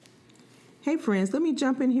Hey friends, let me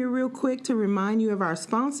jump in here real quick to remind you of our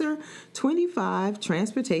sponsor, 25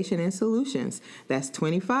 Transportation and Solutions. That's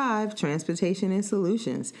 25 Transportation and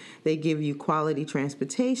Solutions. They give you quality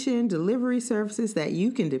transportation, delivery services that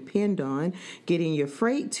you can depend on, getting your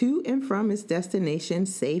freight to and from its destination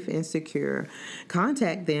safe and secure.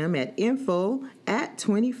 Contact them at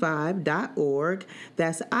info@25.org.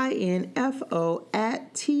 That's info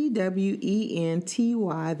at TWENTY,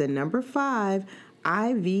 the number 5,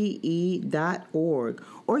 IVE.org,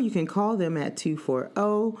 or you can call them at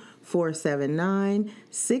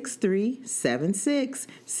 240-479-6376.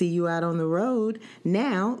 See you out on the road.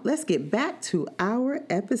 Now, let's get back to our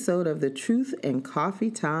episode of the Truth and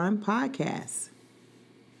Coffee Time podcast.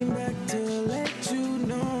 Back to let you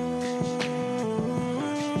know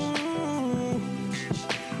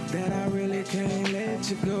that I really can't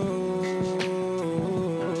let you go.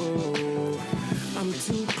 I'm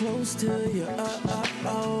too close to you,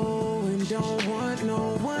 and don't want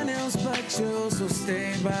no one else but you. So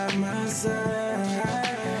stay by my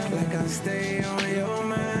side, like I stay on your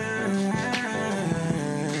mind.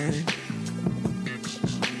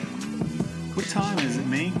 What time is it,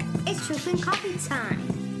 Mink? It's Truth and Coffee Time.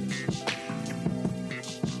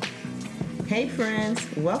 Hey friends,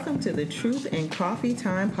 welcome to the Truth and Coffee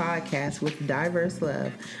Time podcast with Diverse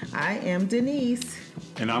Love. I am Denise.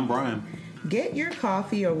 And I'm Brian. Get your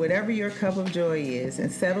coffee or whatever your cup of joy is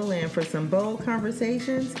and settle in for some bold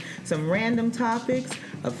conversations, some random topics,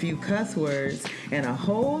 a few cuss words, and a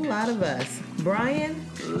whole lot of us. Brian?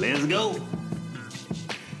 Let's go.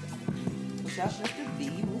 What's up, Mr. B?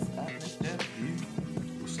 What's up, Mr. B?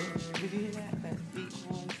 What's up? Did you hear that? That beat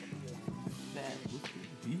voice? That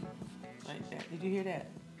B? like that. Did you hear that?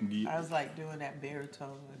 Yeah. I was like doing that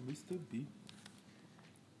baritone. Like, Mr. B.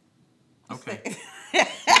 Okay.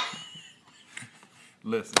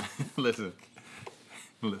 Listen.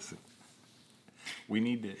 We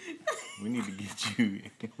need to get you.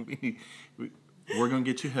 We're gonna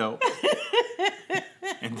get you help,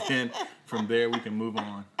 and then from there we can move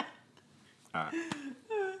on. All right.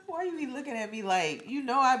 Why you be looking at me like, you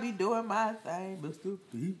know I be doing my thing, Mr.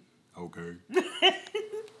 B? Okay.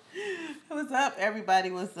 What's up, everybody?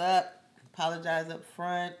 What's up? Apologize up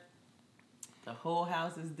front. The whole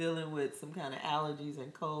house is dealing with some kind of allergies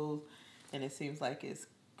and colds, and it seems like it's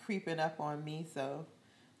creeping up on me, so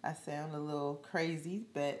I sound a little crazy,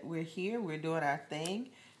 but we're here. We're doing our thing.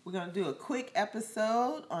 We're going to do a quick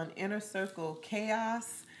episode on Inner Circle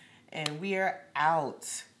Chaos, and we are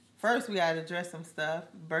out. First, we got to address some stuff,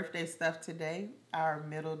 birthday stuff today. Our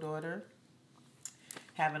middle daughter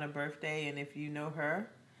having a birthday, and if you know her,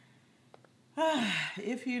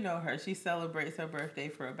 she celebrates her birthday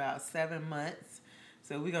for about 7 months.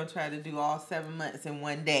 So we're going to try to do all 7 months in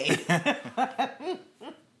one day.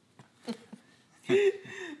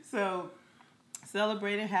 So,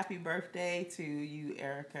 celebrating happy birthday to you,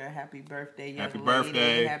 Erica. Happy birthday, young Happy lady.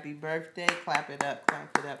 birthday. Happy birthday. Clap it up,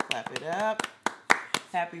 clap it up, clap it up.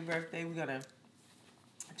 Happy birthday. We're going to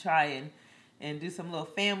try and do some little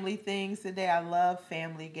family things today. I love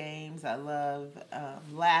family games. I love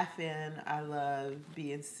laughing. I love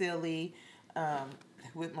being silly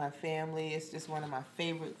with my family. It's just one of my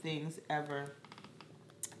favorite things ever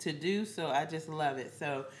to do, so I just love it.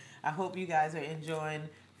 So I hope you guys are enjoying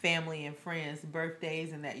family and friends'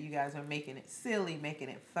 birthdays and that you guys are making it silly, making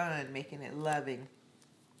it fun, making it loving.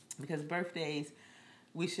 Because birthdays,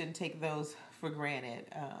 we shouldn't take those for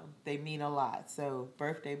granted. They mean a lot. So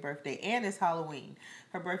birthday, and it's Halloween.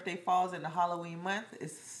 Her birthday falls in the Halloween month.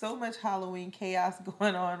 It's so much Halloween chaos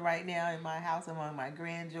going on right now in my house among my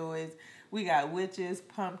grandjoys. We got witches,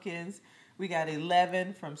 pumpkins. We got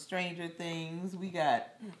 11 from Stranger Things. We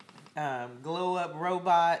got glow-up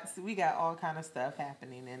robots. We got all kind of stuff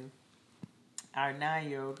happening. And our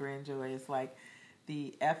 9-year-old grandjoy is like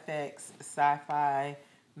the FX sci-fi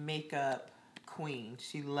makeup queen.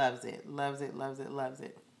 She loves it.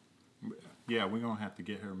 Yeah, we're gonna have to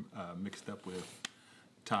get her mixed up with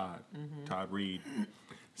Todd Reed.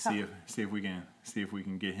 See if we can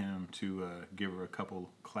get him to give her a couple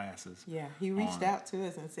classes. Yeah, he reached out to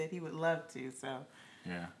us and said he would love to. So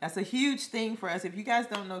yeah, that's a huge thing for us. If you guys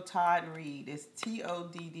don't know Todd Reed, it's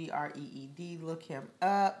TODDREED. Look him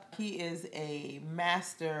up. He is a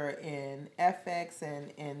master in FX and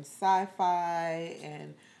in sci-fi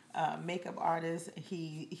and makeup artist.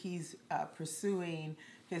 He's pursuing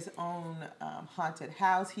his own haunted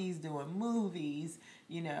house. He's doing movies,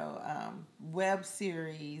 web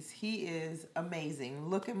series. He is amazing.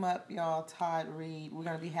 Look him up, y'all. Todd Reed. We're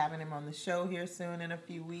going to be having him on the show here soon in a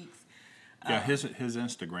few weeks. Yeah, his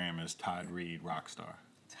Instagram is Todd Reed Rockstar.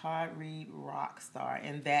 Todd Reed Rockstar,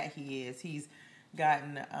 and that he is. He's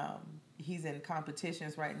gotten. He's in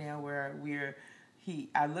competitions right now where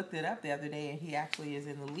I looked it up the other day, and he actually is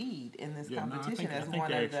in the lead in this competition I as think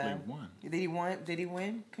one they of the. actually won. Did he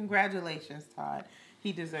win? Congratulations, Todd.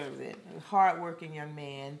 He deserves it. Hardworking young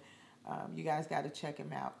man. You guys got to check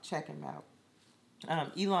him out.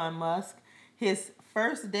 Elon Musk. His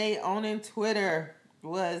first day owning Twitter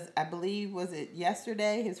was, I believe, was it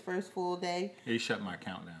yesterday? His first full day. He shut my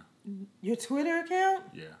account down. Your Twitter account?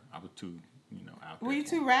 Yeah, I was too, out there. Were you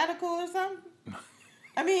too radical or something?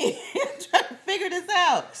 I mean, I'm trying to figure this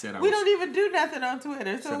out. We don't even do nothing on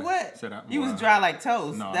Twitter. So what? You was dry like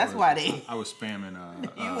toast. No, that's why they. I was spamming.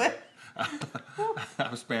 You what? I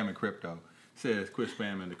was spamming crypto. Says quit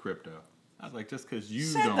spamming the crypto. I was like, just because you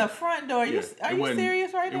Shut don't. the front door. Yeah, Are you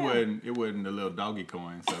serious right now? It wasn't the little doggy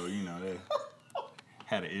coin, so they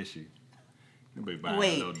had an issue. Nobody buying a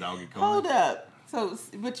little doggy coin. Hold up. So,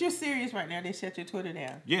 but you're serious right now? They shut your Twitter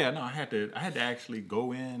down? Yeah, no, I had to actually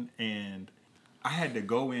go in and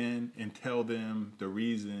tell them the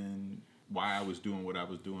reason why I was doing what I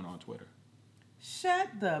was doing on Twitter. Shut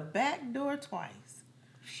the back door twice.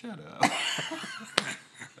 Shut up.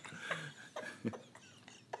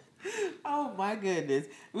 Oh my goodness.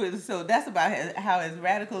 So that's about how as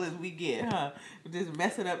radical as we get, huh? Just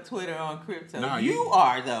messing up Twitter on crypto. No, you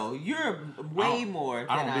are though. You're way more than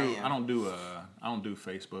I am. I don't do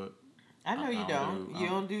Facebook. I know you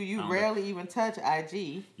don't. You rarely even touch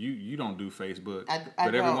IG. You don't do Facebook. I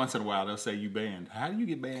but every once in a while they'll say you banned. How do you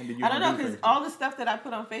get banned? I don't know, because all the stuff that I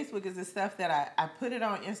put on Facebook is the stuff that I put it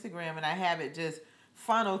on Instagram and I have it just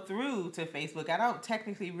funnel through to Facebook. I don't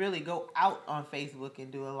technically really go out on Facebook and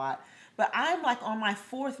do a lot. But I'm like on my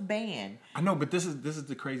 4th ban. I know, but this is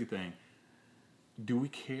the crazy thing. Do we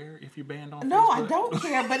care if you're banned on Facebook? No, I don't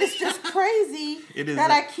care, but it's just crazy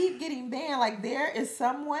that I keep getting banned. Like, there is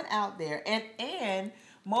someone out there, and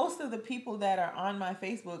most of the people that are on my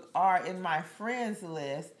Facebook are in my friends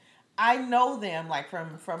list. I know them, like,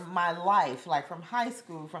 from my life, like from high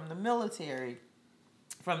school, from the military,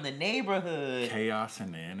 from the neighborhood. Chaos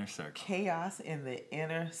in the inner circle. Chaos in the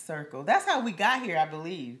inner circle. That's how we got here, I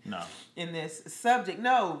believe. No. In this subject.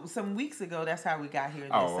 No, some weeks ago, that's how we got here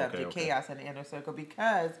in this subject. Okay. Chaos in the inner circle.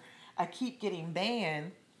 Because I keep getting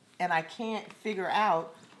banned, and I can't figure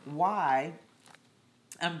out why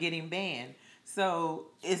I'm getting banned. So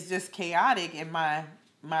it's just chaotic in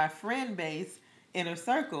my friend base inner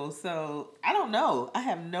circle. So I don't know. I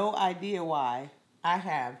have no idea why. I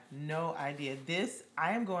have no idea.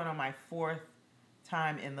 I am going on my 4th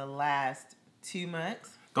time in the last 2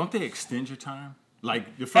 months. Don't they extend your time?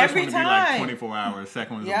 Like, the first one would be like 24 hours,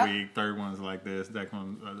 second one's a week, third one's like this,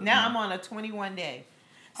 second one... now I'm on a 21 day.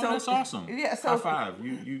 So that's awesome. Yeah, so... High five.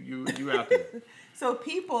 You out there. So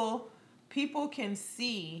people can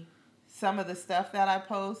see some of the stuff that I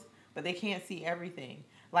post, but they can't see everything.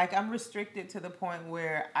 Like, I'm restricted to the point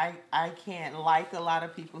where I can't like a lot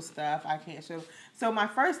of people's stuff. I can't show. So my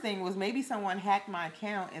first thing was maybe someone hacked my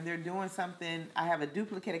account and they're doing something. I have a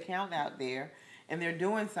duplicate account out there and they're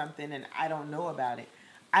doing something and I don't know about it.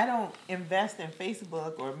 I don't invest in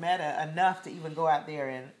Facebook or Meta enough to even go out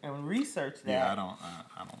there and research that. Yeah, I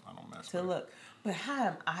don't mess with it. To look. But how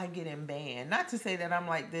am I getting banned? Not to say that I'm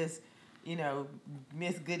like this,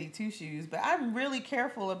 Miss Goody Two Shoes, but I'm really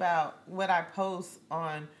careful about what I post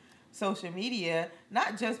on social media,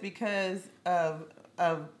 not just because of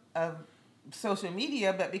social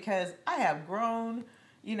media, but because I have grown,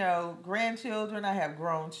 grandchildren, I have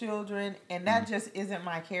grown children, and that just isn't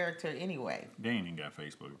my character anyway. They ain't even got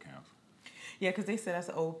Facebook accounts. Yeah, because they said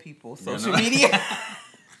that's old people social media.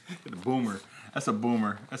 The boomer. That's a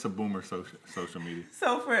boomer social media.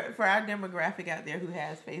 So for our demographic out there who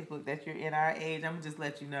has Facebook, that you're in our age, I'm going to just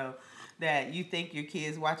let you know that you think your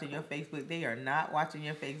kids watching your Facebook. They are not watching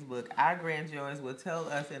your Facebook. Our grandchildren will tell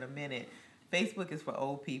us in a minute, Facebook is for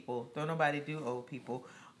old people. Don't nobody do old people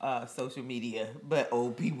social media, but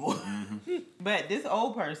old people. Mm-hmm. But this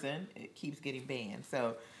old person keeps getting banned.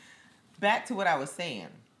 So back to what I was saying.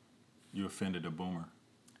 You offended a boomer.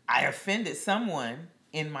 I offended someone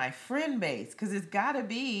in my friend base, because it's got to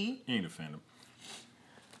be... You ain't offend them.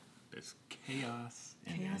 There's chaos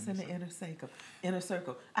in the inner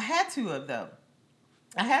circle. I had to have, though.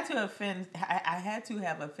 I had to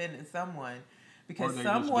have offended someone, because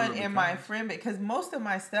someone in my friend base... Because most of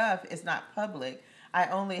my stuff is not public. I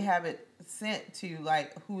only have it sent to,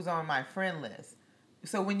 like, who's on my friend list.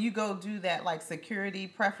 So when you go do that, like, security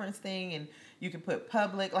preference thing, and you can put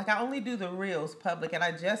public, like, I only do the Reels public, and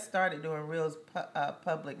I just started doing Reels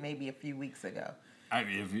public maybe a few weeks ago.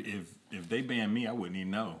 If they ban me, I wouldn't even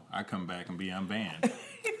know. I come back and be unbanned.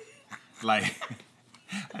 Like,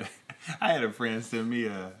 I had a friend send me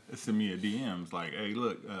a DMs like, "Hey,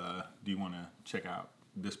 look, do you want to check out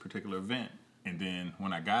this particular event?" And then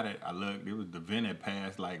when I got it, I looked. The event had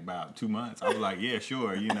passed like about 2 months. I was like, "Yeah,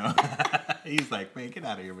 sure," you know. He's like, "Man, get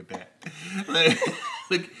out of here with that." Like,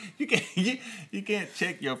 look, you can't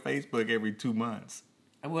check your Facebook every 2 months.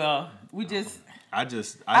 Well, we just. I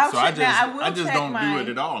just I'll don't check do it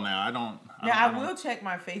at all now. I will check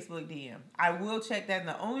my Facebook DM. I will check that. And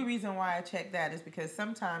the only reason why I check that is because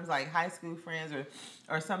sometimes, like high school friends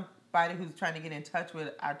or somebody who's trying to get in touch with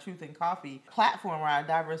our Truth and Coffee platform or our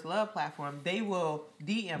Diverse Love platform, they will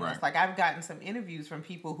DM us. Like I've gotten some interviews from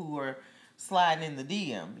people who are sliding in the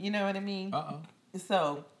DM. You know what I mean?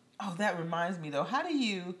 So, that reminds me though. How do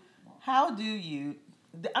you?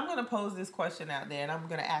 I'm going to pose this question out there, and I'm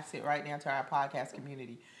going to ask it right now to our podcast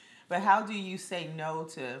community. But how do you say no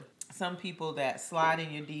to some people that slide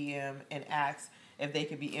in your DM and ask if they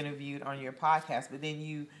could be interviewed on your podcast, but then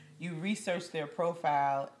you research their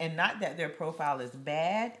profile, and not that their profile is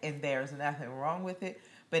bad and there's nothing wrong with it,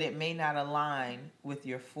 but it may not align with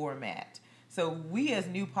your format. So we as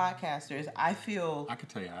new podcasters, I can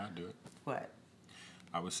tell you how I do it. What?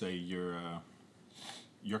 I would say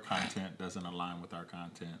your content doesn't align with our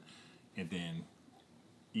content, and then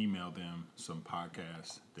email them some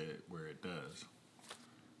podcasts where it does.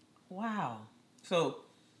 Wow. So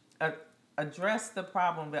address the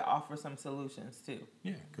problem, but offer some solutions too.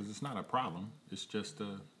 Yeah, because it's not a problem. It's just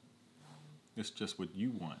what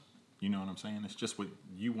you want. You know what I'm saying? It's just what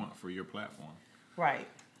you want for your platform. Right.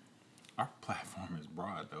 Our platform is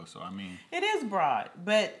broad though, so I mean. It is broad,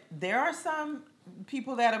 but there are some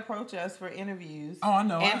people that approach us for interviews. Oh, I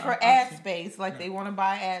know. And for ad space, like they want to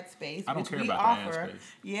buy ad space. I don't care about the ad space.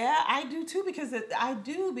 Yeah, I do too, because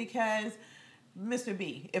Mr.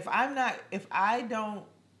 B, if I don't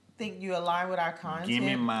think you align with our content, give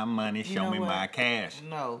me my money, show me my cash.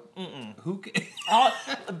 No. Who?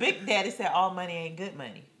 Big Daddy said all money ain't good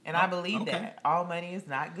money, and I believe that all money is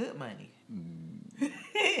not good money.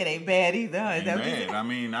 It ain't bad either. Ain't bad. I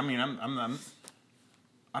mean,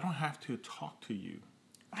 I don't have to talk to you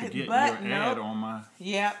to get your ad on my.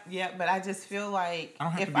 Yeah, but I just feel like I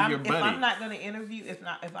don't have to be your buddy. If I'm not going to interview,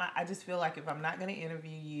 I just feel like if I'm not going to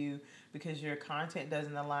interview you because your content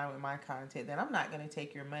doesn't align with my content, then I'm not going to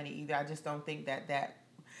take your money either. I just don't think that.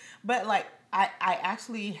 But like, I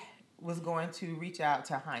actually was going to reach out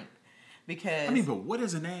to Hype because. But what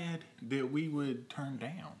is an ad that we would turn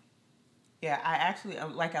down? Yeah, I actually,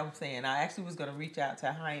 like I was saying, I actually was going to reach out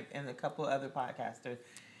to Hype and a couple other podcasters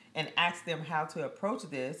and ask them how to approach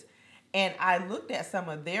this. And I looked at some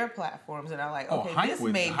of their platforms and I'm like, okay, Hype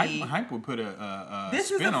would put a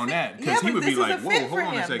spin on that, because he would be like, whoa, hold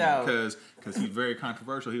on a second, because he's very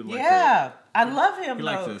controversial. He would I love him. He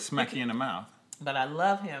likes to smack you in the mouth. But I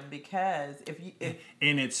love him because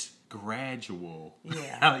and it's gradual.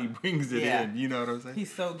 Yeah, how he brings it in. You know what I'm saying?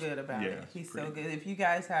 He's so good about it. He's so good. If you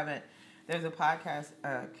guys haven't. There's a podcast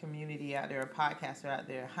community out there, a podcaster out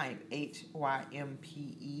there, Hype,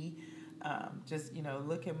 HYMPE. Just,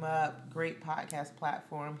 look him up. Great podcast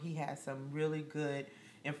platform. He has some really good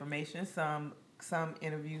information. Some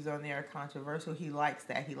interviews on there are controversial. He likes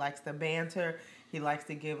that. He likes the banter. He likes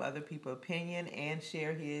to give other people opinion and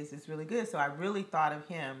share his. It's really good. So I really thought of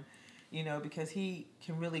him, because he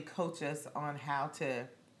can really coach us on how to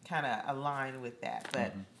kind of align with that.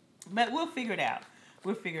 But we'll figure it out.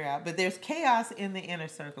 But there's chaos in the inner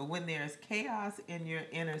circle. When there's chaos in your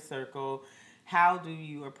inner circle, how do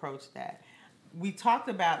you approach that? We talked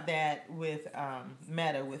about that with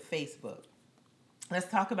Meta, with Facebook. Let's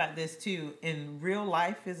talk about this too in real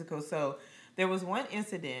life, physical. So there was one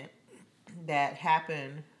incident that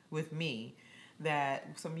happened with me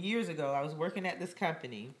that some years ago, I was working at this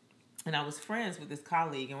company and I was friends with this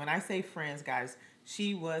colleague. And when I say friends, guys,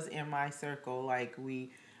 she was in my circle. Like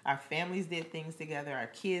our families did things together. Our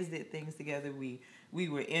kids did things together. We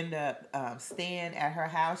would end up staying at her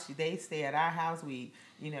house. They stay at our house. We,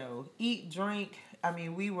 eat, drink. I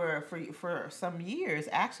mean, we were, for some years,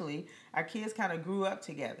 actually, our kids kind of grew up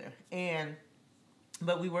together.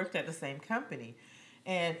 But we worked at the same company.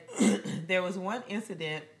 And there was one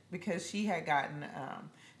incident because she had gotten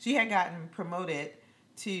promoted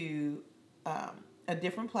to a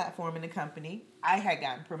different platform in the company. I had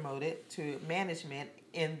gotten promoted to management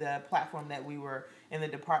in the platform that we were in, the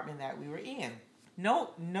department that we were in.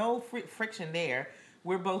 No friction there.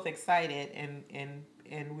 We're both excited and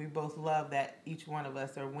we both love that each one of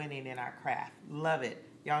us are winning in our craft. Love it.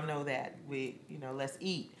 Y'all know that. Let's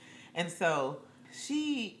eat. And so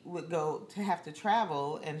she would go to have to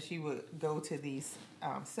travel and she would go to these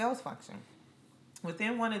sales function.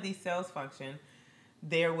 Within one of these sales function,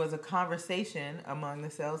 there was a conversation among the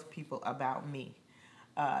salespeople about me.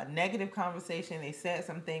 Negative conversation. They said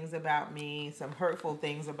some things about me, some hurtful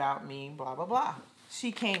things about me, blah, blah, blah.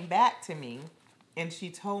 She came back to me and she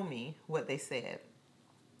told me what they said.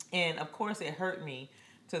 And of course, it hurt me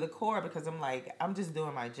to the core because I'm like, I'm just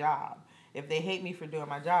doing my job. If they hate me for doing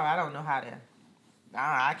my job, I don't know how to.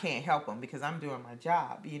 I can't help them because I'm doing my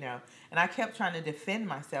job, you know. And I kept trying to defend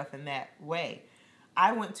myself in that way.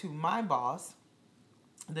 I went to my boss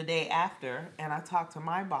the day after and I talked to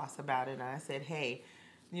my boss about it and I said, hey,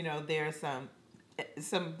 you know, there's some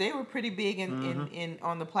they were pretty big in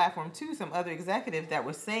on the platform too, some other executives that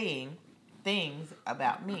were saying things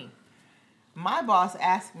about me. My boss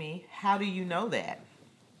asked me, how do you know that?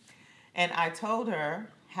 And I told her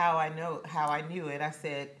how I knew it. I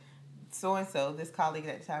said, so and so, this colleague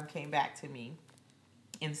at the time came back to me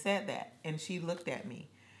and said that. And she looked at me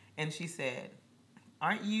and she said,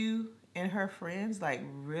 aren't you and her friends, like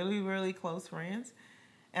really, really close friends?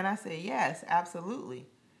 And I said, yes, absolutely.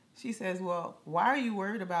 She says, well, why are you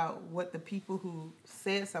worried about what the people who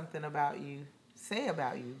said something about you say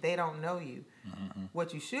about you? They don't know you. Mm-hmm.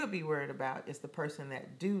 What you should be worried about is the person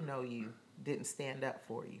that do know you didn't stand up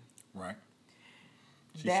for you. Right.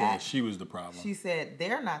 She said she was the problem. She said,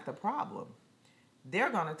 they're not the problem. They're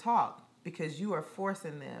going to talk because you are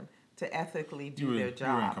forcing them to ethically do their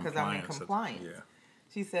job because I'm in compliance. Yeah.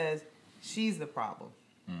 She says, she's the problem.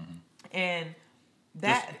 Mm-hmm. And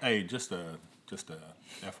that... Just a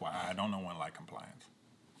FYI, I don't know one like compliance.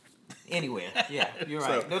 Anywhere. Yeah, you're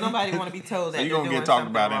right. Don't nobody want to be told that so you're going to get talked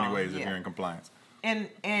about anyways if you're in compliance.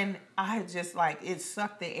 And I just like, it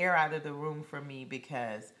sucked the air out of the room for me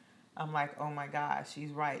because... I'm like, oh my gosh,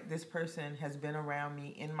 she's right. This person has been around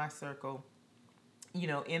me in my circle, you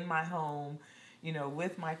know, in my home, you know,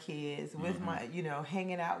 with my kids, with my, you know,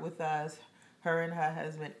 hanging out with us, her and her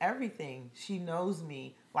husband, everything. She knows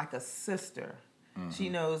me like a sister. Mm-hmm. She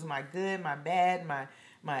knows my good, my bad, my,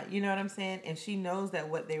 you know what I'm saying? And she knows that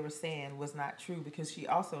what they were saying was not true because she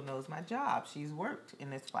also knows my job. She's worked in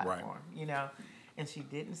this platform, you know, and she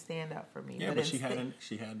didn't stand up for me. Yeah, but she had an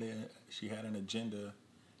agenda.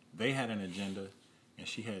 They had an agenda, and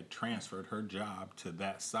she had transferred her job to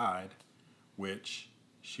that side, which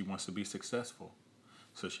she wants to be successful.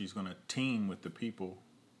 So she's going to team with the people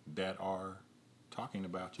that are talking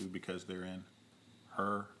about you because they're in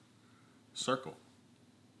her circle.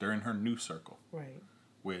 They're in her new circle. Right.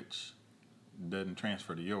 Which doesn't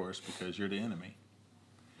transfer to yours because you're the enemy.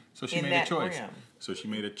 So she made a choice. Realm. So she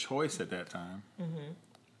made a choice at that time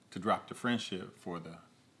to drop the friendship for the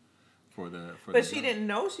But she didn't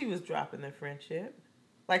know she was dropping the friendship.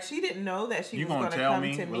 Like, she didn't know that she was going to come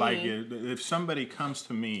to me. Like, if somebody comes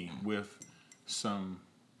to me with some...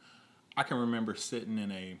 I can remember sitting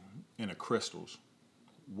in a Crystal's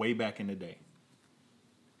way back in the day.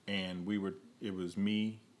 And it was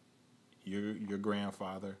me, your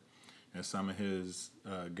grandfather, and some of his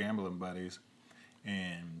gambling buddies.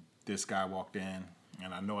 And this guy walked in,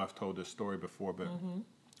 and I know I've told this story before, but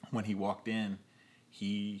when he walked in,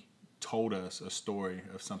 he told us a story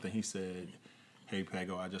of something. He said, hey,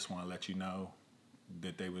 Pego, I just want to let you know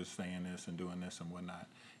that they was saying this and doing this and whatnot.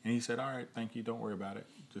 And he said, all right, thank you. Don't worry about it.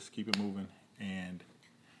 Just keep it moving.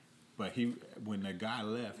 But when the guy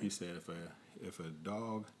left, he said, if a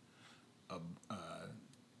dog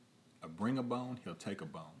bring a bone, he'll take a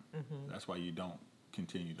bone. Mm-hmm. That's why you don't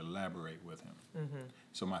continue to elaborate with him. Mm-hmm.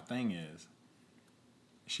 So my thing is,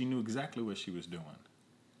 she knew exactly what she was doing.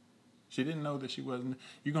 She didn't know that she wasn't...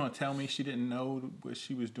 You're going to tell me she didn't know what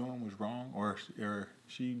she was doing was wrong? Or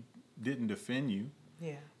she didn't defend you?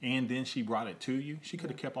 Yeah. And then she brought it to you? She could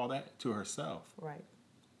have kept all that to herself.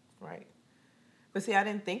 Right. But see, I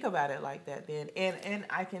didn't think about it like that then. And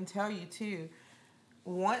I can tell you, too,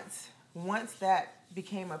 once that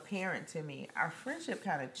became apparent to me, our friendship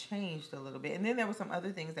kind of changed a little bit. And then there were some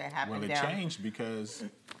other things that happened. Well, it changed because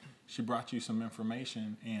she brought you some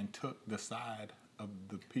information and took the side of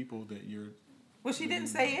the people that you're... Well, she didn't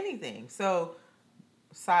say anything. So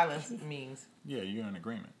silence means... Yeah, you're in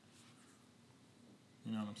agreement.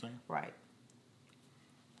 You know what I'm saying? Right.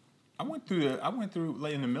 I went through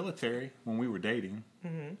like in the military when we were dating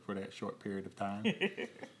for that short period of time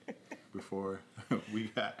before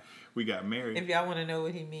we got married. If y'all want to know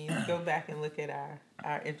what he means, go back and look at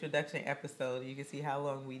our introduction episode. You can see how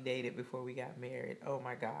long we dated before we got married. Oh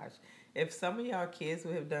my gosh. If some of y'all kids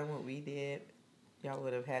would have done what we did, y'all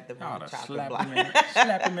would have had the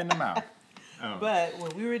slap him in the mouth. But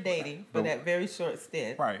when we were dating for that very short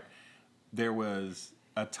stint. Right. There was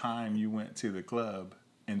a time you went to the club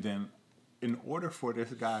and then in order for this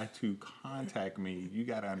guy to contact me, you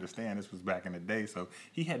got to understand this was back in the day, so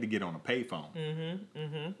he had to get on a payphone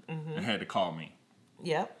and had to call me.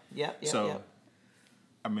 Yep.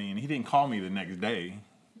 I mean, he didn't call me the next day.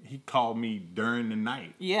 He called me during the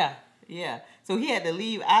night. Yeah. So he had to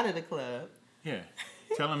leave out of the club. Yeah,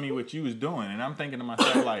 telling me what you was doing, and I'm thinking to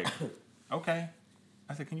myself like, okay.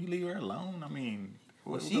 I said, can you leave her alone? I mean,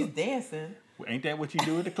 well, she's dancing. Ain't that what you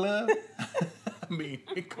do at the club? I mean,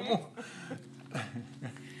 come on.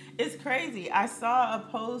 It's crazy. I saw a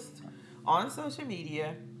post on social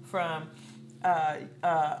media from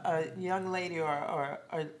a young lady or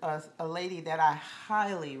a lady that I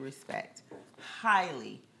highly respect.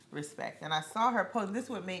 And I saw her post. This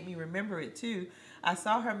would make me remember it too. I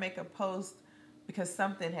saw her make a post because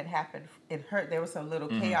something had happened in her. There was some little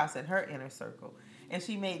chaos in her inner circle. And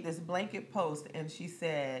she made this blanket post and she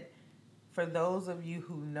said, for those of you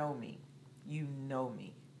who know me, you know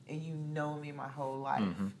me. And you know me my whole life.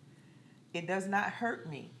 It does not hurt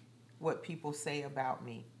me what people say about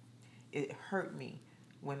me. It hurt me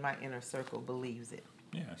when my inner circle believes it.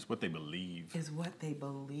 Yeah, it's what they believe. It's what they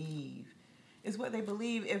believe. It's what they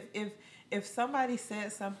believe. If somebody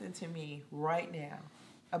said something to me right now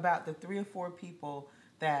about the 3 or 4 people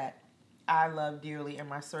that I love dearly in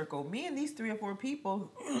my circle, me and these 3 or 4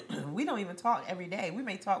 people, we don't even talk every day. We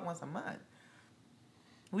may talk once a month.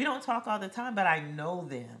 We don't talk all the time, but I know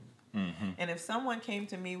them. And if someone came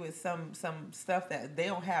to me with some stuff that they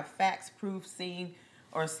don't have facts, proof, seen,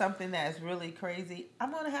 or something that's really crazy,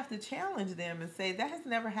 I'm going to have to challenge them and say, that has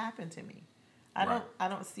never happened to me. I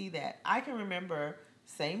don't see that. I can remember,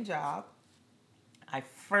 same job, I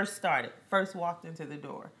first walked into the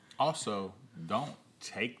door. Also, don't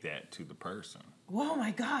take that to the person. Oh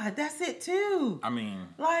my God, that's it too. I mean,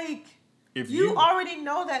 like, if you already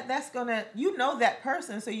know you know that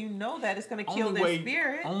person, so you know that it's gonna kill their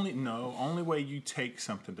spirit. Only way you take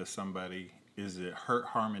something to somebody is it hurt,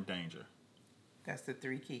 harm, and danger. That's the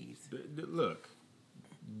 3 keys. Look,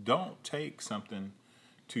 don't take something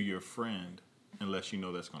to your friend unless you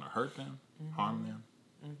know that's gonna hurt them, harm them,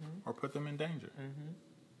 or put them in danger.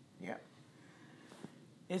 Yeah.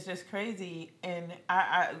 It's just crazy. And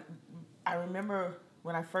I remember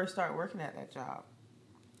when I first started working at that job,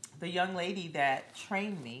 the young lady that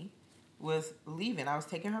trained me was leaving. I was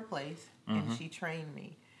taking her place, and she trained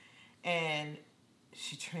me. And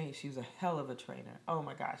she was a hell of a trainer. Oh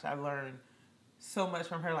my gosh, I learned so much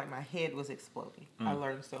from her, like my head was exploding. I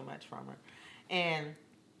learned so much from her. And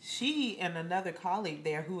she and another colleague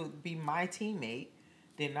there who would be my teammate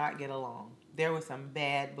did not get along. There was some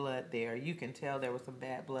bad blood there. You can tell there was some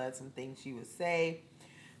bad blood, some things she would say,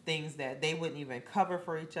 things that they wouldn't even cover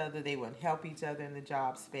for each other. They wouldn't help each other in the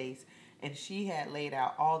job space. And she had laid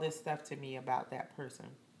out all this stuff to me about that person.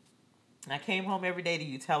 I came home every day to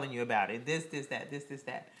you telling you about it. This,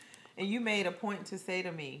 that. And you made a point to say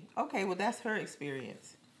to me, okay, well, that's her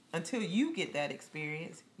experience. Until you get that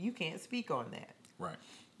experience, you can't speak on that. Right.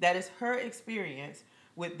 That is her experience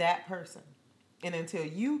with that person. And until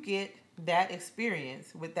you get that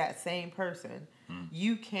experience with that same person,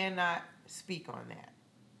 you cannot speak on that.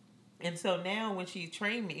 And so now when she would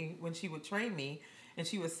train me and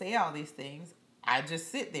she would say all these things, I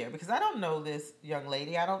just sit there because I don't know this young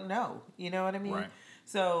lady. I don't know. You know what I mean? Right.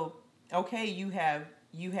 So, okay, you have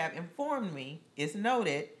informed me. It's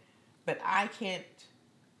noted, but I can't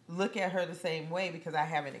look at her the same way because I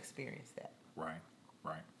haven't experienced that. Right.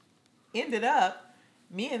 Ended up,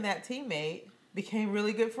 me and that teammate became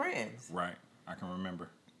really good friends. Right. I can remember.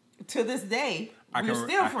 To this day, we're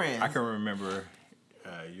still friends. I can remember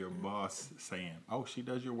your boss saying, "Oh, she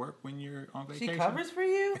does your work when you're on vacation. She covers for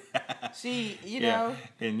you. She, you know."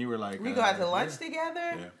 And you were like, "We go out to lunch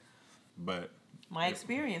together." Yeah, but my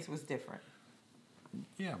experience was different.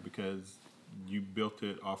 Yeah, because you built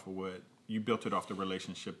it off the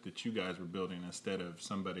relationship that you guys were building instead of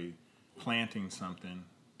somebody planting something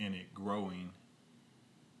and it growing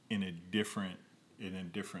in a different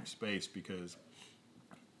space, because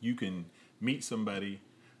you can meet somebody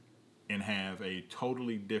and have a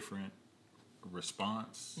totally different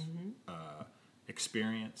response,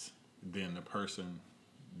 experience than the person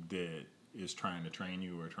that is trying to train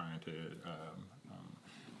you or trying to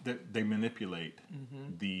they manipulate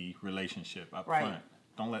the relationship up front.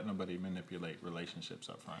 Don't let nobody manipulate relationships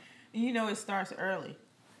up front. You know, it starts early.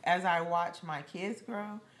 As I watch my kids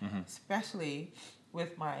grow, especially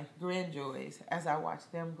with my grandjoys, as I watch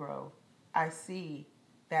them grow, I see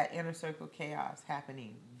that inner circle chaos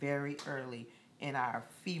happening very early in our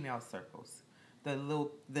female circles. The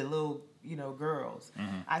little girls.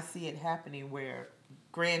 I see it happening where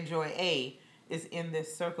grandjoy A is in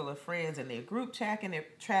this circle of friends, and they're group chatting,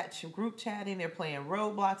 they're playing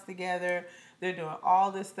Roblox together, they're doing all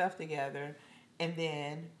this stuff together, and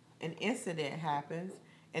then an incident happens,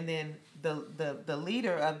 and then the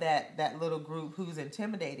leader of that little group who's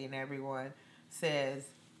intimidating everyone says,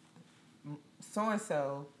 so and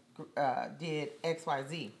so did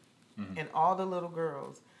XYZ, and all the little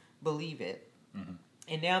girls believe it,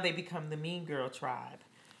 and now they become the mean girl tribe,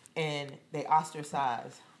 and they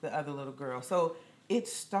ostracize the other little girl. So it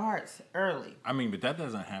starts early. I mean, but that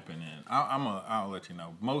doesn't happen in. I'll let you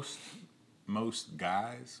know. Most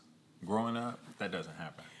guys growing up, that doesn't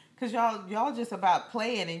happen. Cause y'all just about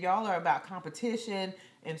playing, and y'all are about competition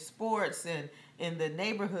and sports and in the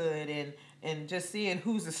neighborhood and just seeing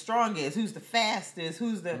who's the strongest, who's the fastest,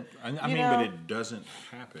 who's the. But it doesn't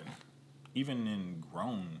happen, even in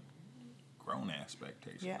grown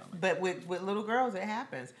expectations. Yeah, but with little girls, it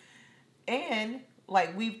happens, and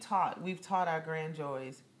like we've taught our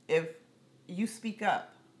grandjoys, if you speak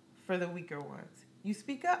up for the weaker ones, you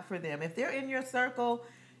speak up for them. If they're in your circle,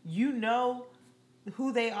 you know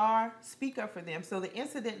who they are, speak up for them. So the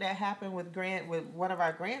incident that happened with one of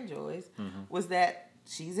our grandjoys was that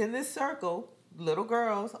she's in this circle, little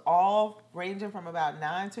girls, all ranging from about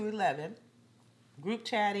 9 to 11, group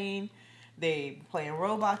chatting, they playing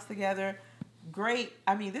Roblox together. Great.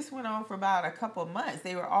 I mean, this went on for about a couple of months.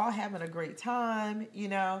 They were all having a great time,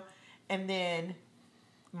 and then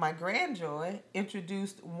my grandjoy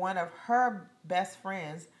introduced one of her best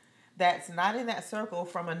friends that's not in that circle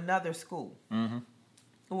from another school.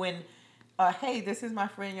 When, hey, this is my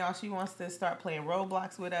friend, y'all. She wants to start playing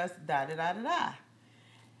Roblox with us. Da da da da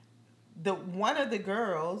da. One of the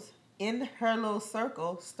girls in her little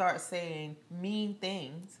circle starts saying mean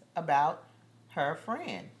things about her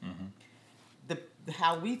friend.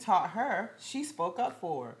 How we taught her, she spoke up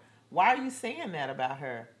for her. Why are you saying that about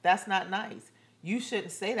her? That's not nice. You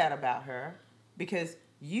shouldn't say that about her because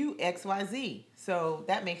you XYZ. So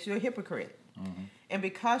that makes you a hypocrite. And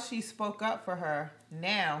because she spoke up for her,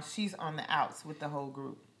 now she's on the outs with the whole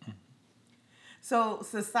group. So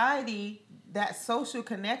society, that social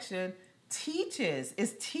connection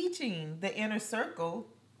is teaching the inner circle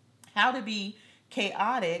how to be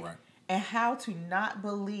chaotic, right, and how to not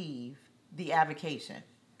believe the avocation,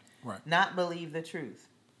 right, not believe the truth.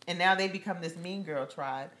 And now they become this mean girl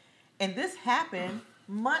tribe. And this happened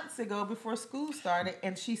months ago before school started,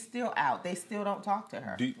 and she's still out. They still don't talk to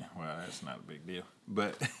her. Well, that's not a big deal.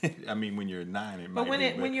 But I mean, when you're 9, it might but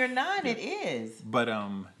be. When you're 9, it is. But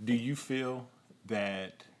do you feel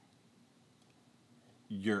that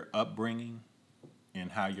your upbringing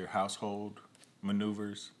and how your household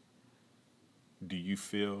maneuvers, do you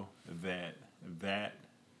feel that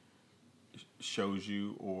shows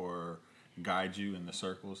you or guides you in the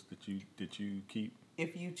circles that you keep?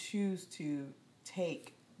 If you choose to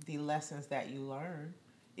take the lessons that you learn,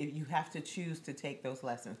 if you have to choose to take those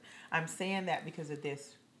lessons. I'm saying that because of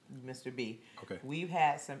this, Mr. B. Okay. We've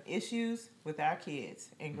had some issues with our kids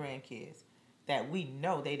and grandkids that we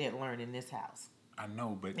know they didn't learn in this house. I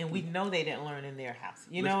know, but... And we know they didn't learn in their house.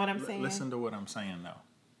 You know what I'm saying? Listen to what I'm saying, though.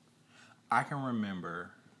 I can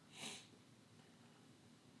remember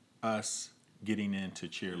us getting into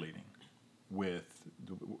cheerleading with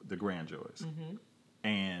the grandjoys.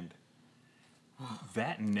 And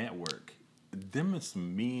that network, them is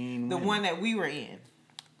mean The women. one that we were in.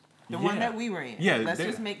 One that we were in. Yeah. Let's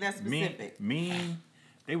just make that specific. Mean.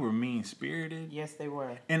 They were mean-spirited. Yes, they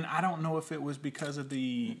were. And I don't know if it was because of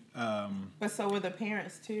the... but so were the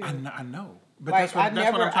parents, too. I know. But like,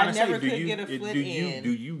 that's what I'm trying to say. I never could get a foot in.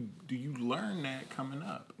 Do you learn that coming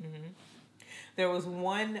up? There was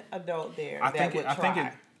one adult there I that would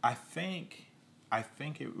try. I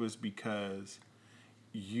think it was because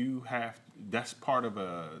you have... That's part of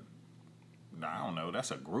a... I don't know.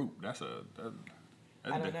 That's a group. I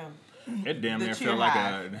don't know. It damn near felt like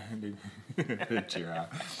a cheer out.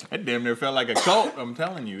 It damn near felt like a cult. I'm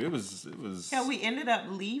telling you, it was. Yeah, we ended up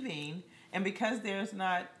leaving, and because there's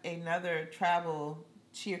not another travel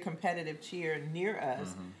competitive cheer near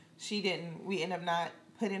us, we ended up not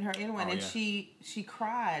putting her in one, and she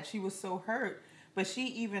cried. She was so hurt, but she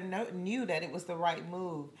even knew that it was the right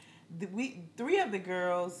move. Three of the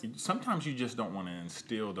girls. Sometimes you just don't want to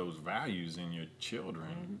instill those values in your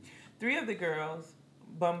children. 3 of the girls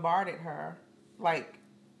bombarded her,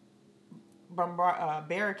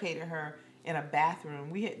 barricaded her in a bathroom.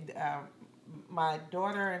 We had my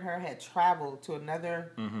daughter and her had traveled to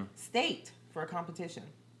another state for a competition.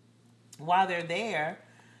 While they're there,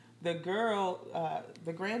 the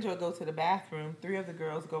grandjoy goes to the bathroom. 3 of the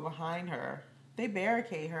girls go behind her. They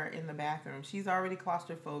barricade her in the bathroom. She's already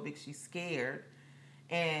claustrophobic. She's scared.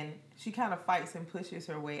 and she kind of fights and pushes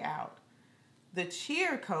her way out. The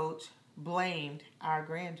cheer coach blamed our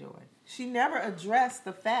grandjoy. She never addressed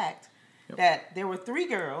the fact that there were 3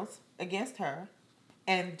 girls against her,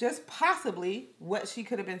 and just possibly what she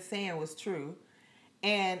could have been saying was true.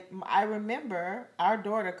 And I remember our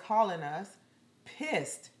daughter calling us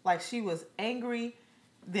pissed, like she was angry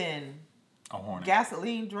than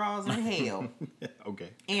gasoline draws in hell. Okay.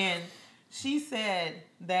 And she said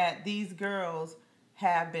that these girls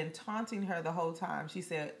have been taunting her the whole time. She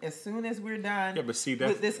said, as soon as we're done with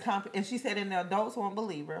this and she said, and the adults won't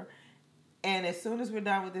believe her, and as soon as we're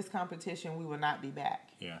done with this competition, we will not be back.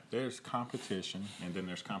 Yeah, there's competition, and then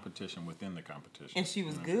there's competition within the competition. And she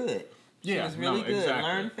was good. She was really good. Exactly.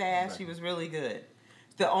 Learned fast. She was really good.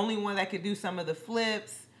 The only one that could do some of the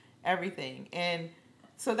flips, everything. And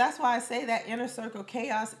so that's why I say that inner circle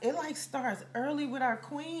chaos, it like starts early with our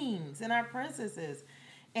queens and our princesses.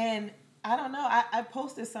 And I don't know, I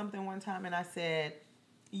posted something one time and I said,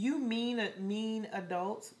 you mean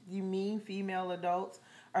adults, you mean female adults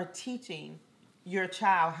are teaching your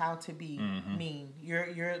child how to be mean,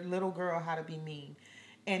 your little girl how to be mean.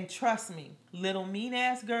 And trust me, little mean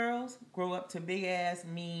ass girls grow up to big ass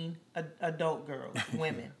mean adult girls,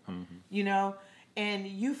 women. You know, and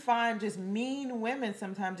you find just mean women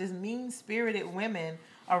sometimes, just mean spirited women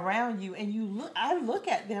around you, and I look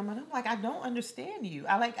at them and I'm like, I don't understand you.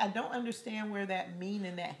 I don't understand where that mean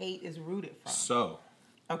and that hate is rooted from. So,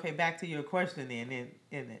 okay, back to your question then,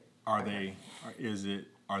 isn't it?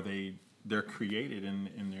 They're created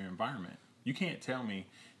in their environment. You can't tell me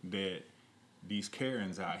that these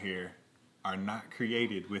Karens out here are not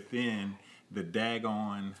created within the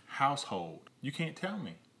daggone household. You can't tell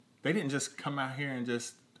me. They didn't just come out here and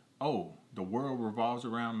just, the world revolves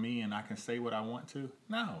around me and I can say what I want to.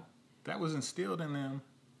 No, that was instilled in them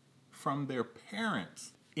from their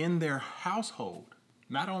parents in their household.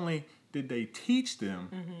 Not only did they teach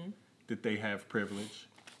them that they have privilege,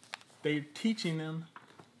 they're teaching them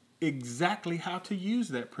exactly how to use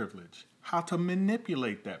that privilege, how to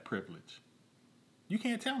manipulate that privilege. You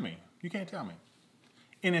can't tell me. You can't tell me.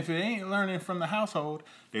 And if it ain't learning from the household,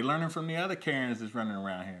 they learning from the other Karens that's running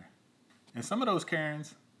around here. And some of those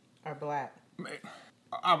Karens are black.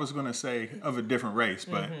 I was going to say of a different race,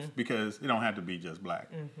 but because it don't have to be just black.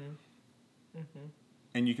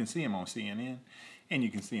 And you can see them on CNN, and you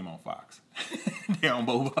can see them on Fox. They're on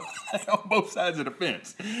both sides of the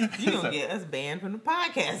fence. You gonna get us banned from the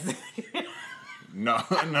podcast?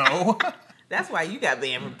 No. That's why you got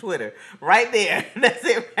banned from Twitter. Right there. That's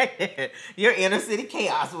it right there. Your inner city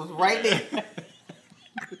chaos was right there.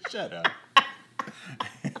 Shut up.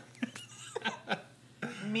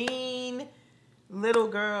 Mean little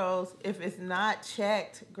girls, if it's not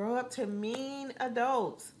checked, grow up to mean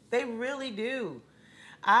adults. They really do.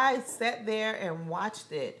 I sat there and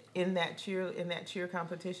watched it in that cheer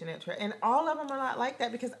competition and all of them are not like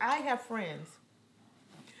that, because I have friends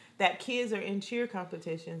that kids are in cheer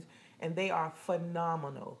competitions and they are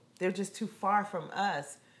phenomenal. They're just too far from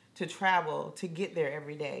us to travel to get there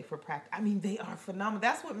every day for practice. I mean, they are phenomenal.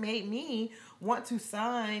 That's what made me want to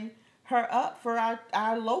sign her up for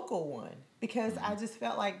our local one, because I just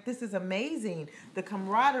felt like this is amazing. The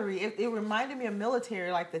camaraderie, it reminded me of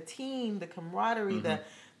military, like the team, the camaraderie,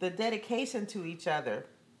 the dedication to each other.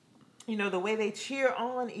 You know, the way they cheer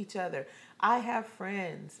on each other. I have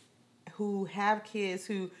friends who have kids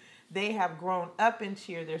who they have grown up in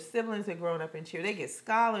cheer. Their siblings have grown up in cheer. They get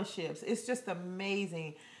scholarships. It's just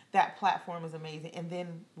amazing. That platform is amazing. And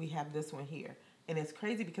then we have this one here. And it's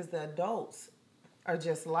crazy because the adults are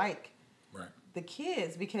just like the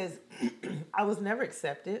kids, because I was never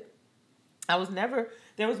accepted.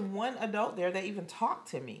 There was one adult there that even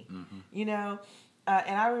talked to me, you know.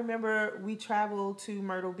 And I remember we traveled to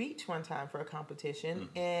Myrtle Beach one time for a competition,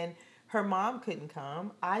 and her mom couldn't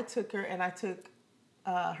come. I took her, and I took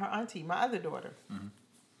her auntie, my other daughter,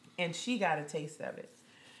 and she got a taste of it.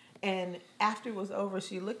 And after it was over,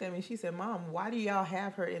 she looked at me. She said, "Mom, why do y'all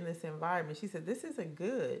have her in this environment?" She said, "This isn't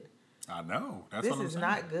good. I know. That's what I'm saying. This is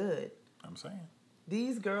not good. I'm saying.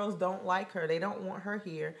 These girls don't like her. They don't want her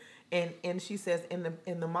here." And she says, and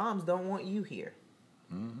the moms don't want you here.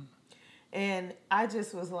 And I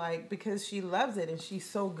just was like, because she loves it and she's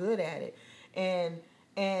so good at it.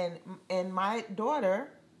 And my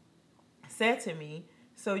daughter said to me,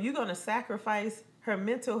 "So you're going to sacrifice her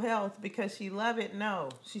mental health because she love it?" No,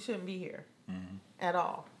 she shouldn't be here at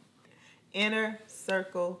all. Inner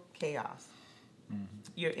circle chaos.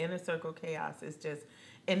 Your inner circle chaos is just,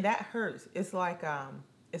 and that hurts. It's like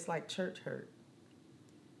church hurt.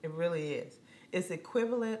 It really is. It's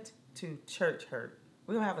equivalent to church hurt.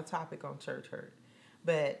 We don't have a topic on church hurt,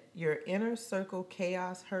 But your inner circle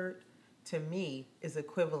chaos hurt, to me, is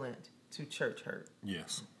equivalent to church hurt.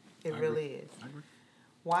 Yes. It I really agree. is. I agree.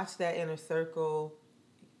 Watch that inner circle.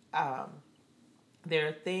 There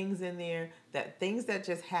are things in there things that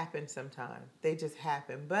just happen sometimes. They just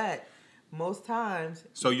happen. But most times.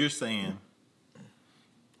 So you're saying,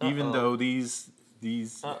 even though these,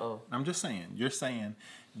 Uh-oh. I'm just saying, you're saying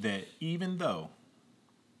that even though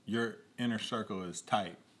your inner circle is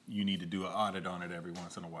tight, you need to do an audit on it every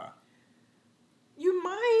once in a while. You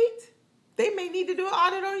might. They may need to do an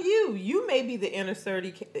audit on you. You may be the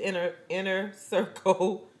inner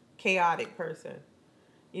circle chaotic person,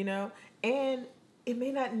 you know? And it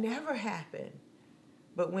may not never happen.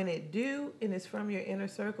 But when it do, and it's from your inner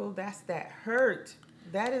circle, that's that hurt.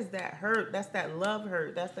 That is that hurt. That's that love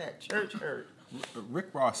hurt. That's that church hurt. Rick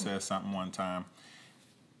Ross said something one time,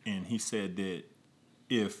 and he said that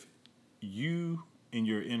if you in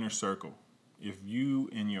your inner circle, if you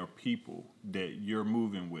and your people that you're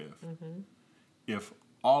moving with, if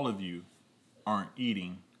all of you aren't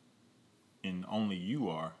eating and only you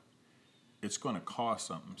are, it's going to cost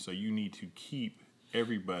something. So you need to keep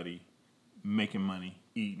everybody making money,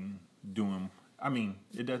 eating, doing. I mean,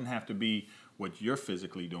 it doesn't have to be what you're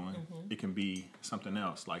physically doing. It can be something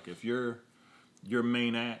else. Like if your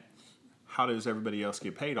main act, how does everybody else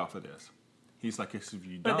get paid off of this? He's like, if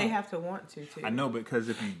you don't. But they have to want to, too. I know, because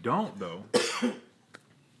if you don't, though,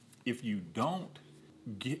 if you don't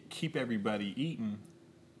keep everybody eating,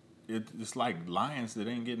 it's like lions that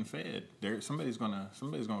ain't getting fed. Somebody's gonna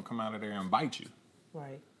come out of there and bite you.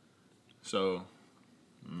 Right. So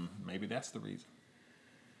maybe that's the reason.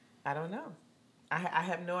 I don't know. I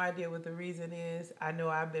have no idea what the reason is. I know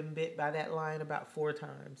I've been bit by that lion about 4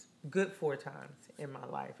 times. Good 4 times in my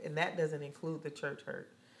life. And that doesn't include the church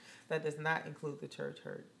hurt. That does not include the church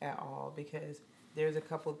hurt at all, because there's a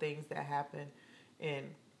couple things that happen in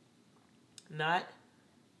not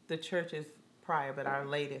the churches prior, but our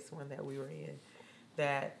latest one that we were in,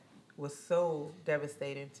 that was so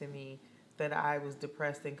devastating to me that I was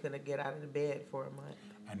depressed and couldn't get out of the bed for a month.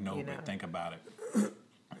 I know, but think about it.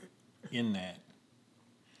 In that,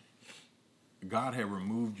 God had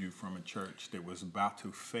removed you from a church that was about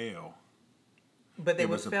to fail. But they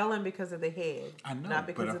was failing because of the head, I know, not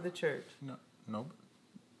because of the church. No.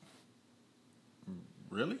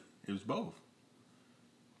 Really? It was both.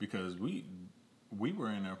 Because we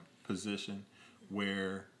were in a position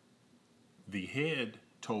where the head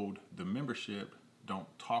told the membership, don't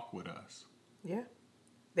talk with us. Yeah.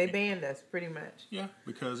 They banned us pretty much. Yeah,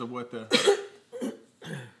 because of what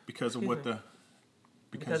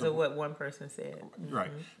one person said.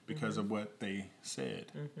 Right. Because of what they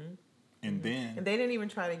said. And then, and they didn't even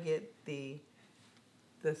try to get the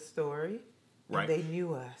story. Right. They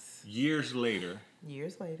knew us. Years later,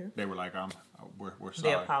 they were like, we're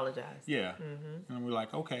sorry. They apologized. Yeah. And we're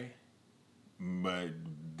like, okay. But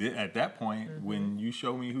at that point, when you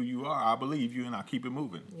show me who you are, I believe you and I keep it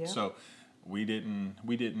moving. Yeah. So we didn't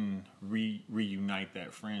reunite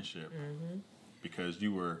that friendship because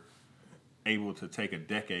you were able to take a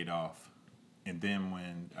decade off. And then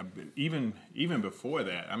when, even before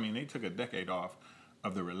that, I mean, they took a decade off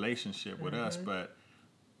of the relationship with us, but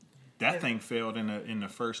that thing failed in the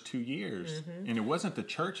first 2 years. And it wasn't the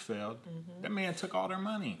church failed. That man took all their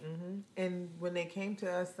money. And when they came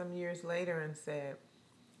to us some years later and said,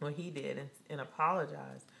 well, he did, and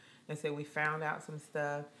apologized, and said, we found out some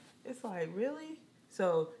stuff. It's like, really?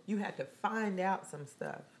 So you had to find out some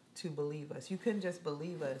stuff to believe us. You couldn't just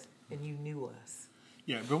believe us and you knew us.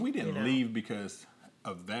 Yeah, but we didn't leave because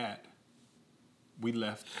of that. We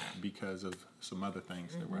left because of some other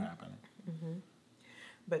things that were happening.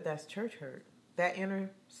 But that's church hurt. That inner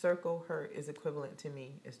circle hurt is equivalent to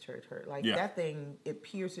me as church hurt. Like that thing, it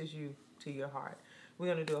pierces you to your heart. We're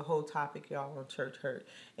going to do a whole topic, y'all, on church hurt.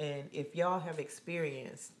 And if y'all have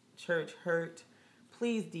experienced church hurt,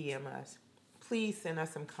 please DM us. Please send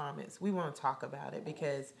us some comments. We want to talk about it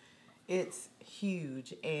because it's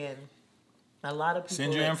huge. And a lot of people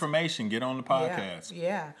send your information. Get on the podcast.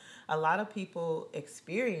 Yeah. A lot of people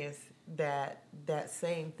experience that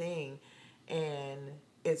same thing. And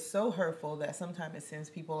it's so hurtful that sometimes it sends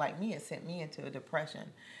people like me. It sent me into a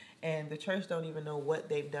depression. And the church don't even know what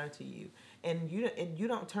they've done to you. And you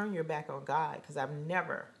don't turn your back on God, because I've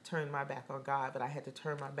never turned my back on God, but I had to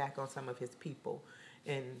turn my back on some of his people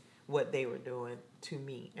and what they were doing to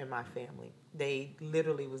me and my family. They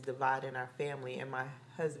literally was dividing our family, and my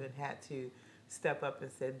husband had to step up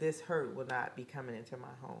and said, this hurt will not be coming into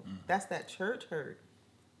my home. That's that church hurt.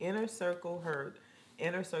 Inner circle hurt,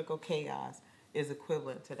 inner circle chaos is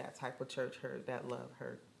equivalent to that type of church hurt, that love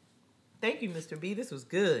hurt. Thank you, Mr. B. This was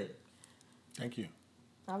good. Thank you.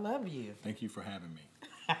 I love you. Thank you for having me.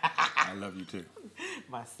 I love you too.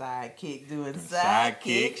 My sidekick doing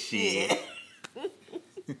sidekick shit.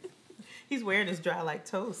 He's wearing his Dry Like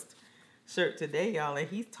Toast shirt today, y'all, and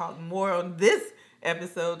he's talking more on this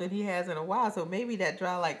episode than he has in a while. So maybe that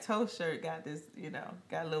Dry Like Toast shirt got this,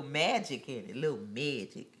 got a little magic in it. A little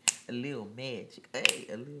magic. Hey,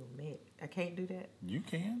 a little magic. I can't do that. You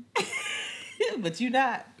can. But you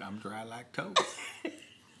not. I'm dry like toast.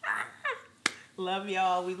 Love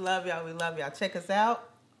y'all. We love y'all. We love y'all. Check us out.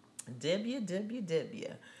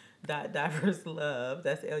 www.diverselove,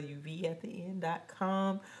 that's LUV at the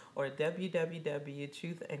end.com, or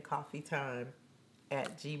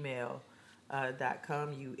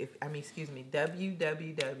www.truthandcoffeetime@gmail.com.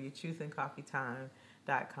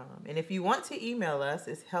 www.truthandcoffeetime.com. And if you want to email us,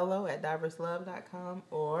 it's hello@diverselove.com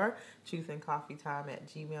or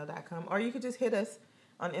truthandcoffeetime@gmail.com. Or you could just hit us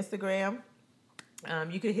on Instagram.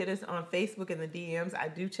 You could hit us on Facebook in the DMs. I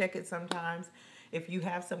do check it sometimes. If you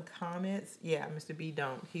have some comments, yeah, Mr. B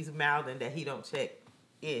don't. He's mouthing that he don't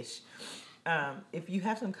check-ish. If you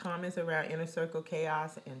have some comments around Inner Circle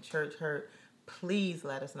Chaos and Church Hurt, please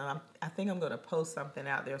let us know. I think I'm going to post something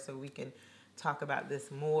out there so we can talk about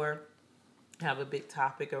this more. Have a big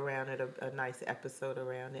topic around it, a nice episode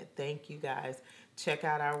around it. Thank you guys. Check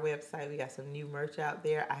out our website. We got some new merch out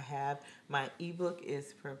there. I have my ebook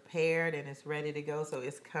is prepared and it's ready to go, so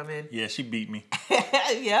it's coming. Yeah, she beat me.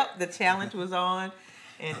 Yep, the challenge was on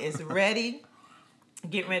and it's ready.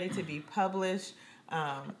 Get ready to be published.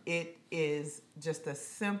 It is just a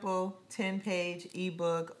simple 10-page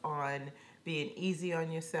ebook on being easy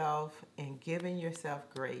on yourself and giving yourself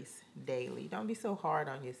grace daily. Don't be so hard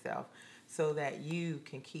on yourself, so that you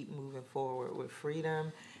can keep moving forward with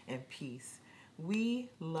freedom and peace. We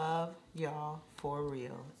love y'all for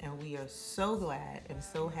real, and we are so glad and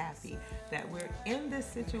so happy that we're in this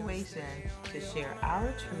situation to share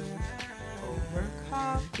our truth over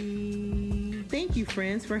coffee. Thank you,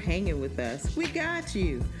 friends, for hanging with us. We got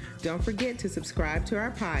you. Don't forget to subscribe to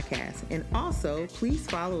our podcast, and also please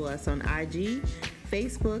follow us on IG,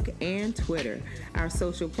 Facebook, and Twitter. Our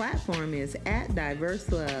social platform is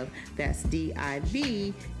 @DiverseLove. That's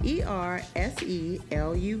DIVERSELUV.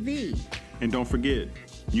 And don't forget,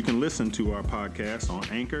 you can listen to our podcast on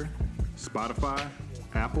Anchor, Spotify,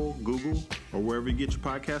 Apple, Google, or wherever you get your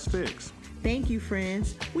podcast fix. Thank you,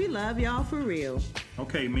 friends. We love y'all for real.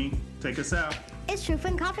 Okay, me, take us out. It's Truth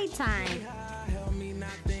and Coffee Time. Help me not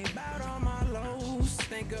think about all my lows.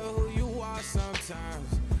 Think of who you are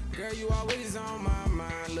sometimes. Girl, you always on my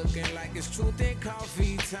mind. Looking like it's truth and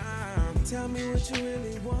coffee time. Tell me what you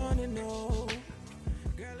really wanna know.